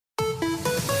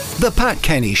The Pat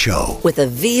Kenny Show with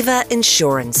Aviva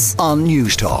Insurance on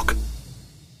News Talk.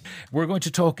 We're going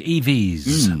to talk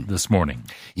EVs this morning.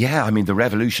 Yeah, I mean, the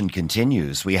revolution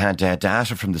continues. We had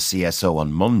data from the CSO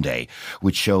on Monday,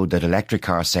 which showed that electric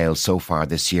car sales so far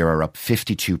this year are up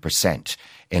 52%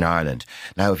 in Ireland.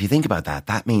 Now, if you think about that,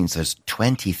 that means there's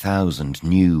 20,000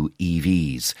 new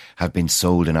EVs have been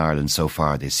sold in Ireland so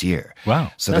far this year.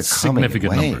 Wow, so that's they're coming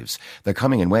significant in waves. Number. They're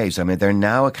coming in waves. I mean, they're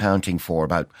now accounting for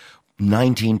about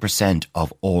 19%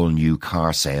 of all new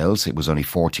car sales. It was only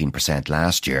 14%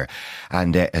 last year.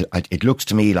 And it looks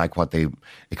to me like what the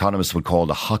economists would call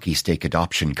the hockey stick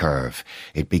adoption curve.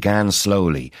 It began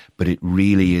slowly, but it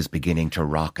really is beginning to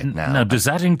rocket now. Now, does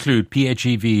that include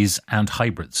PHEVs and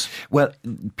hybrids? Well,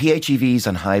 PHEVs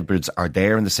and hybrids are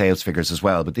there in the sales figures as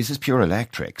well, but this is pure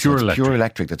electric. Pure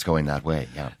electric that's going that way,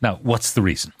 yeah. Now, what's the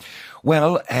reason?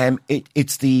 Well,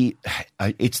 it's the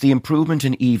improvement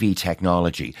in EV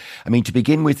technology. I mean, to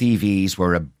begin with, EVs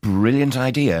were a brilliant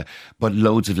idea, but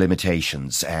loads of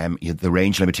limitations. The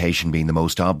range limitation being the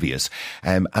most obvious.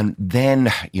 And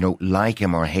then, like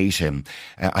him or hate him,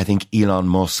 I think Elon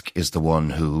Musk is the one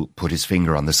who put his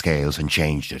finger on the scales and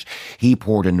changed it. He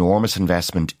poured enormous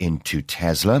investment into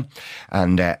Tesla,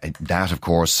 and that, of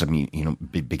course,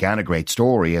 began a great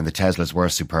story, and the Teslas were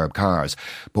superb cars.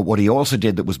 But what he also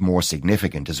did that was more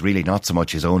significant is really not so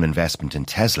much his own investment in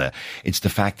Tesla, it's the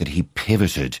fact that he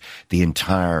pivoted the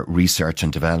entire research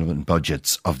and development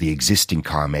budgets of the existing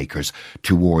car makers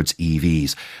towards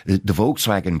EVs. The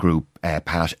Volkswagen Group,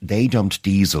 Pat, they dumped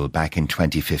diesel back in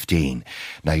 2015.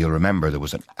 Now, you'll remember there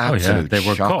was an absolute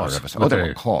shocker of it. They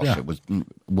were caught. Yeah. It was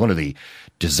one of the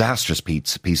disastrous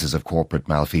pieces of corporate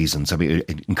malfeasance. I mean,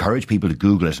 I encourage people to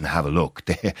Google it and have a look.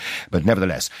 But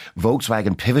nevertheless,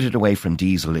 Volkswagen pivoted away from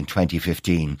diesel in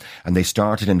 2015 and they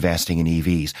started investing in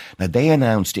EVs. Now, they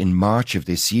announced in March of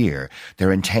this year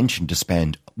their intention to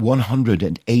spend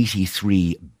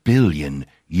 $183 billion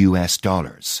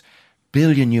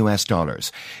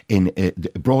in,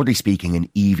 broadly speaking, in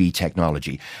EV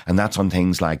technology. And that's on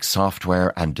things like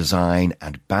software and design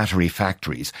and battery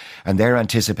factories. And they're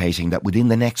anticipating that within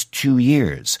the next 2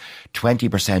 years,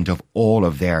 20% of all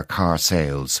of their car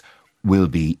sales will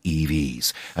be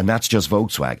EVs. And that's just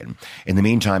Volkswagen. In the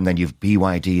meantime, then you've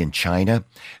BYD in China.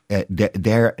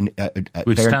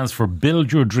 Which stands for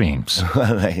Build Your Dreams.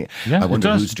 Well, I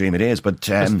wonder whose dream it is. But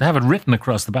they have it written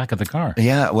across the back of the car.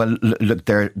 Yeah, well, look,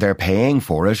 they're paying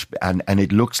for it. And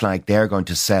it looks like they're going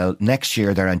to sell, next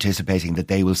year they're anticipating that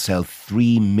they will sell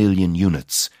 3 million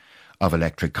units of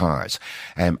electric cars.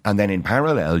 And then in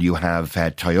parallel, you have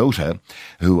Toyota,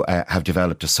 who have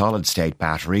developed a solid-state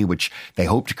battery, which they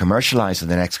hope to commercialize in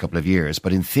the next couple of years.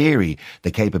 But in theory,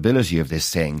 the capability of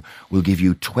this thing will give you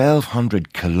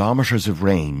 1,200 kilometres of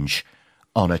range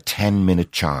on a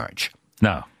 10-minute charge.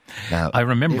 Now, I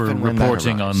remember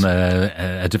reporting on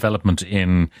a development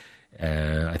in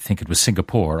I think it was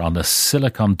Singapore, on a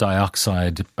silicon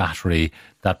dioxide battery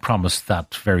that promised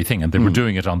that very thing. And they were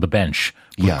doing it on the bench.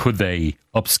 But could they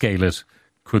upscale it?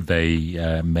 Could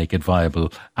they make it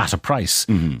viable at a price?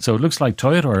 So it looks like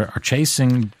Toyota are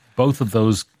chasing both of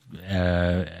those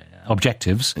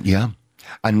objectives. Yeah.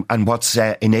 And what's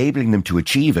enabling them to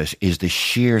achieve it is the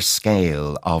sheer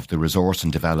scale of the resource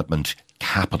and development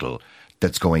capital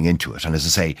that's going into it. And as I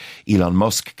say, Elon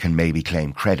Musk can maybe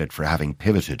claim credit for having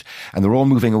pivoted. And they're all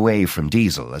moving away from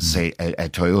diesel. As I say,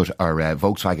 Toyota or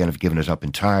Volkswagen have given it up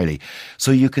entirely. So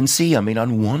you can see, I mean,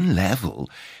 on one level,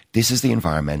 this is the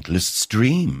environmentalist's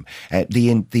dream.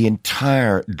 The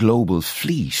entire global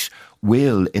fleet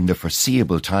will, in the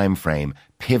foreseeable time frame,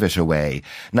 pivot away.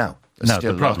 Now,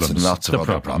 the problems.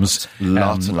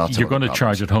 Lots and lots. You're going to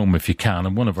charge at home if you can.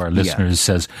 And one of our listeners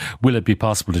says, will it be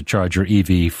possible to charge your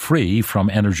EV free from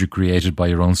energy created by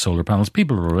your own solar panels?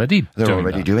 People are already doing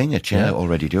it.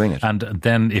 Already doing it. And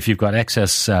then if you've got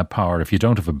excess power, if you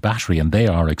don't have a battery, and they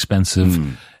are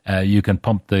expensive, you can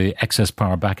pump the excess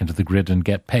power back into the grid and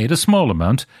get paid a small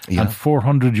amount, and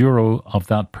 €400 of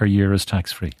that per year is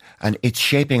tax-free. And it's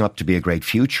shaping up to be a great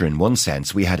future in one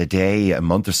sense. We had a day a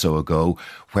month or so ago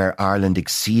where Ireland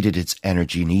exceeded its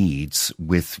energy needs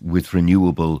with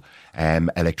renewable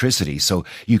electricity. So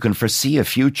you can foresee a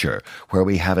future where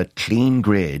we have a clean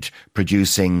grid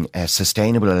producing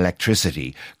sustainable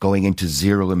electricity going into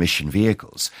zero-emission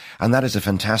vehicles. And that is a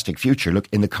fantastic future. Look,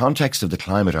 in the context of the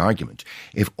climate argument,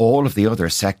 if all of the other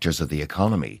sectors of the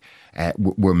economy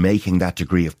were making that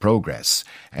degree of progress,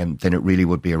 then it really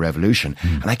would be a revolution.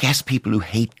 And I guess people who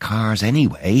hate cars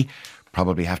anyway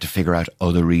probably have to figure out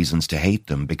other reasons to hate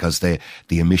them, because the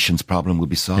emissions problem will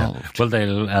be solved. Yeah. Well,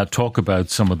 they'll talk about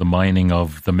some of the mining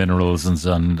of the minerals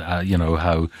and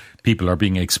how people are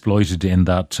being exploited in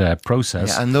that process.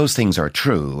 Yeah, and those things are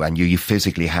true. And you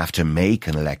physically have to make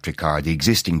an electric car. The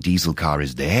existing diesel car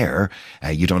is there.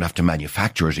 You don't have to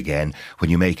manufacture it again. When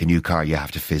you make a new car, you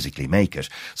have to physically make it.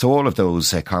 So all of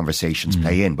those conversations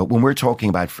play in. But when we're talking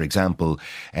about, for example,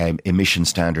 emission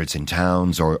standards in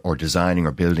towns or designing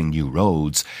or building new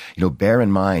roads, bear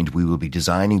in mind we will be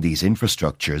designing these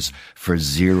infrastructures for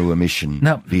zero emission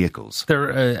vehicles. There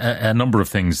are a number of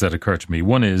things that occur to me.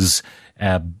 One is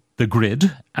the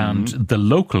grid and the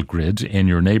local grid in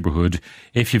your neighbourhood.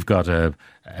 If you've got a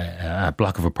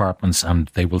block of apartments and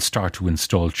they will start to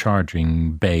install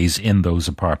charging bays in those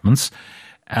apartments,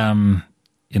 can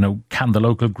the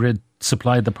local grid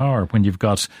supply the power when you've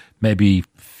got maybe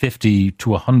 50 to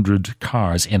 100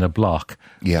 cars in a block,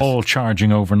 all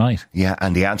charging overnight? Yeah,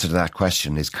 and the answer to that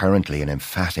question is currently an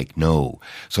emphatic no.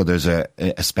 So there's a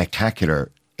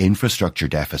spectacular infrastructure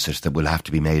deficit that will have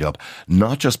to be made up,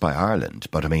 not just by Ireland,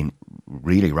 but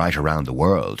really right around the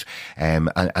world. And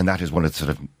that is one of the sort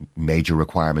of major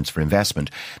requirements for investment.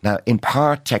 Now, in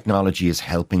part, technology is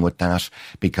helping with that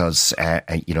because,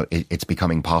 it's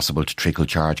becoming possible to trickle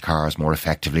charge cars more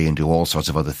effectively and do all sorts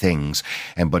of other things.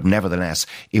 But nevertheless,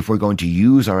 if we're going to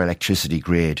use our electricity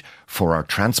grid for our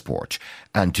transport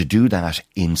and to do that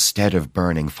instead of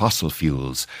burning fossil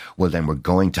fuels, well, then we're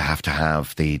going to have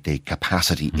the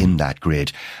capacity in that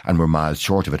grid, and we're miles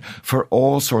short of it for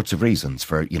all sorts of reasons,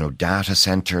 for, data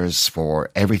centres, for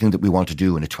everything that we want to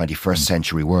do in a 21st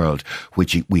century world,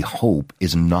 which we hope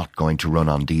is not going to run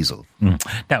on diesel.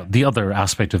 Now, the other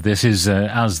aspect of this is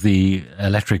as the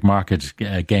electric market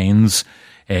gains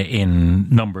in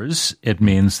numbers, it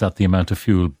means that the amount of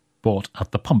fuel bought at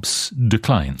the pumps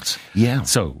declines. Yeah.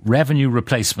 So revenue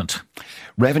replacement.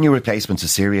 Revenue replacement's a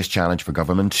serious challenge for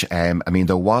government.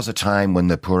 There was a time when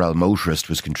the poor old motorist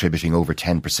was contributing over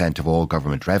 10% of all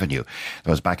government revenue. That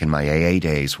was back in my AA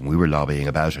days when we were lobbying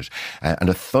about it. And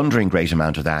a thundering great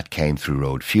amount of that came through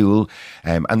road fuel.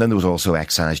 And then there was also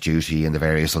excise duty and the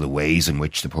various other ways in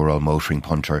which the poor old motoring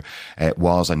punter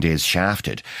was and is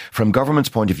shafted. From government's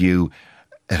point of view,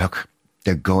 look,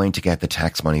 they're going to get the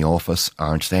tax money off us,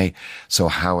 aren't they? So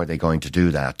how are they going to do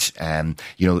that?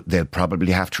 They'll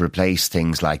probably have to replace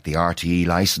things like the RTE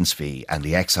licence fee and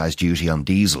the excise duty on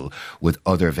diesel with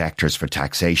other vectors for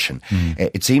taxation.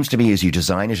 It seems to me as you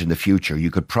design it in the future,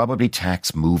 you could probably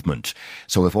tax movement.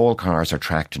 So if all cars are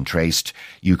tracked and traced,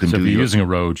 you can So if you're using a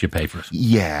road, you pay for it.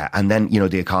 Yeah, and then,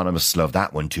 the economists love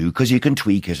that one too, because you can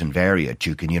tweak it and vary it.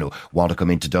 You can, want to come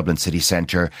into Dublin city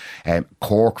centre.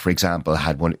 Cork, for example,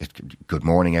 had one... Good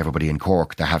morning, everybody in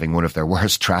Cork. They're having one of their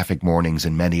worst traffic mornings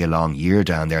in many a long year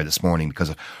down there this morning because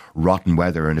of rotten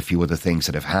weather and a few other things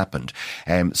that have happened.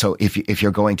 So if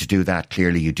you're going to do that,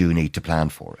 clearly you do need to plan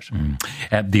for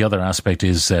it. The other aspect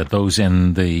is those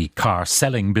in the car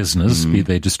selling business, be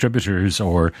they distributors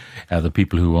or the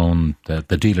people who own the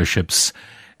dealerships.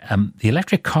 The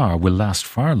electric car will last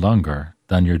far longer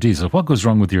than your diesel. What goes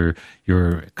wrong with your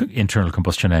internal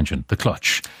combustion engine? The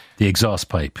clutch, the exhaust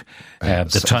pipe,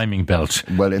 the timing belt.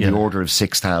 Well, in the order of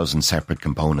 6,000 separate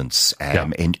components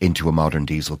into a modern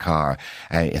diesel car.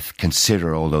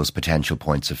 Consider all those potential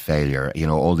points of failure.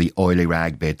 All the oily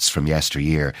rag bits from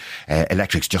yesteryear.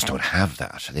 Electrics just don't have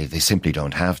that. They simply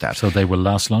don't have that. So they will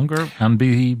last longer and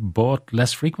be bought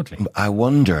less frequently. I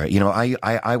wonder.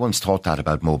 I once thought that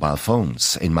about mobile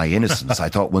phones in my innocence. I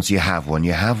thought once you have one,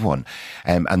 you have one.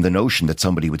 And the notion that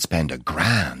somebody would spend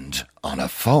 $1,000 on a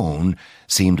phone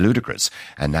seemed ludicrous.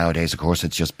 And nowadays, of course,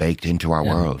 it's just baked into our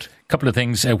world. Couple of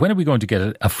things. When are we going to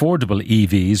get affordable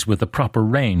EVs with a proper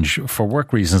range? For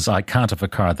work reasons, I can't have a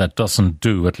car that doesn't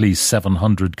do at least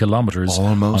 700 kilometres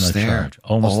Almost on a there. charge.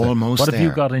 Almost there. What there. have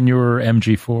you got in your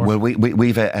MG4? Well,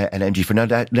 we've an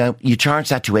MG4. Now, you charge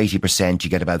that to 80%, you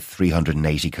get about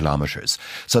 380 kilometres.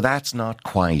 So that's not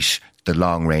quite the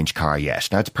long-range car yet.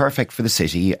 Now, it's perfect for the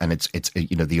city, and it's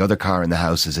the other car in the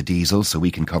house is a diesel, so we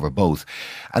can cover both.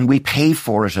 And we pay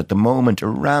for it at the moment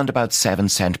around about 7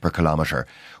 cents per kilometre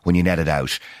when you net it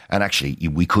out. And actually,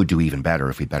 we could do even better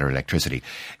if we had better electricity.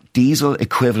 Diesel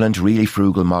equivalent, really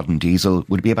frugal modern diesel,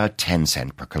 would be about 10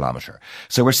 cents per kilometre.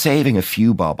 So we're saving a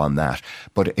few bob on that,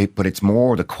 but it's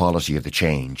more the quality of the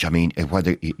change. I mean,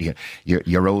 whether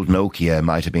your old Nokia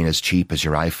might have been as cheap as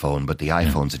your iPhone, but the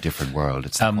iPhone's a different world.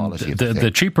 It's the quality of the thing.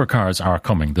 The cheaper cars are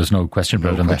coming. There's no question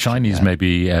about it. And the Chinese may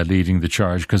be leading the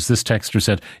charge, because this texter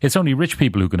said it's only rich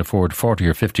people who can afford 40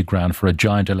 or 50 grand for a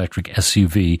giant electric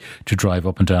SUV to drive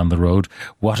up and down the road.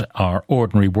 What are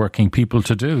ordinary working people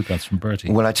to do? That's from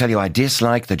Bertie. Well, I tell you, I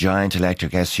dislike the giant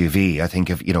electric SUV. I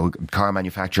think car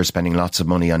manufacturers spending lots of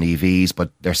money on EVs, but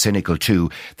they're cynical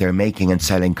too. They're making and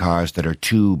selling cars that are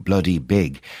too bloody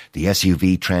big. The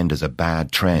SUV trend is a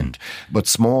bad trend. But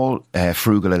small,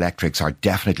 frugal electrics are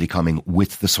definitely coming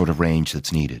with the sort of range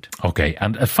that's needed. Okay,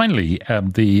 and finally,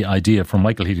 the idea from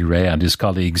Michael Healy-Rae and his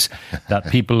colleagues that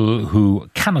people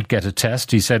who cannot get a test,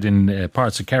 he said in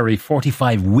parts of Kerry,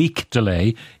 45-week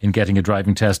delay in getting a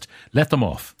driving test, let them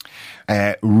off.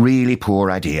 Really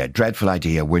poor idea, dreadful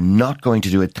idea. We're not going to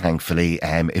do it, thankfully.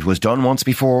 It was done once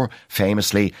before,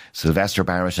 famously, Sylvester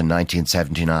Barrett in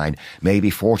 1979. Maybe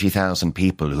 40,000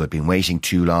 people who had been waiting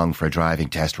too long for a driving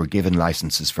test were given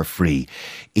licences for free.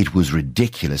 It was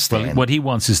ridiculous then. Well, what he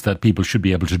wants is that people should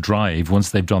be able to drive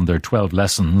once they've done their 12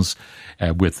 lessons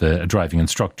with a driving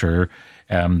instructor.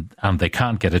 And they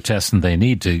can't get a test and they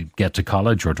need to get to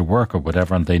college or to work or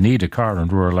whatever, and they need a car in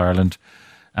rural Ireland,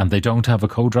 and they don't have a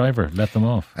co-driver. Let them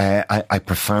off. I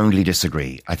profoundly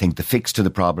disagree. I think the fix to the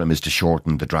problem is to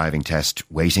shorten the driving test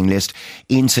waiting list.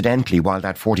 Incidentally, while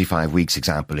that 45 weeks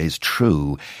example is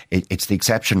true, it's the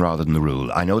exception rather than the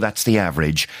rule. I know that's the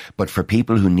average, but for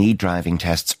people who need driving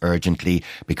tests urgently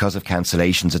because of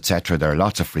cancellations, etc., there are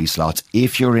lots of free slots.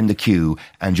 If you're in the queue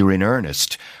and you're in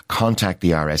earnest, contact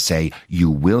the RSA. You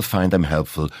will find them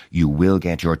helpful. You will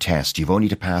get your test. You've only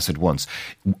to pass it once.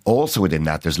 Also within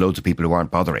that, there's loads of people who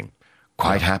aren't bothering.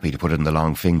 Quite happy to put it in the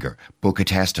long finger, book a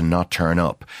test and not turn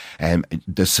up.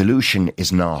 The solution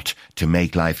is not to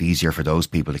make life easier for those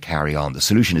people to carry on. The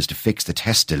solution is to fix the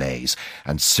test delays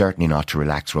and certainly not to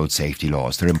relax road safety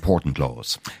laws. They're important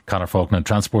laws. Conor Faulkner,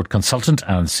 Transport Consultant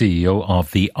and CEO of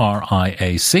the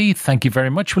RIAC. Thank you very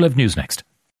much. We'll have news next.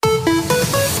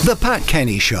 The Pat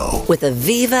Kenny Show with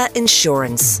Aviva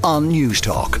Insurance on News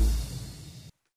Talk.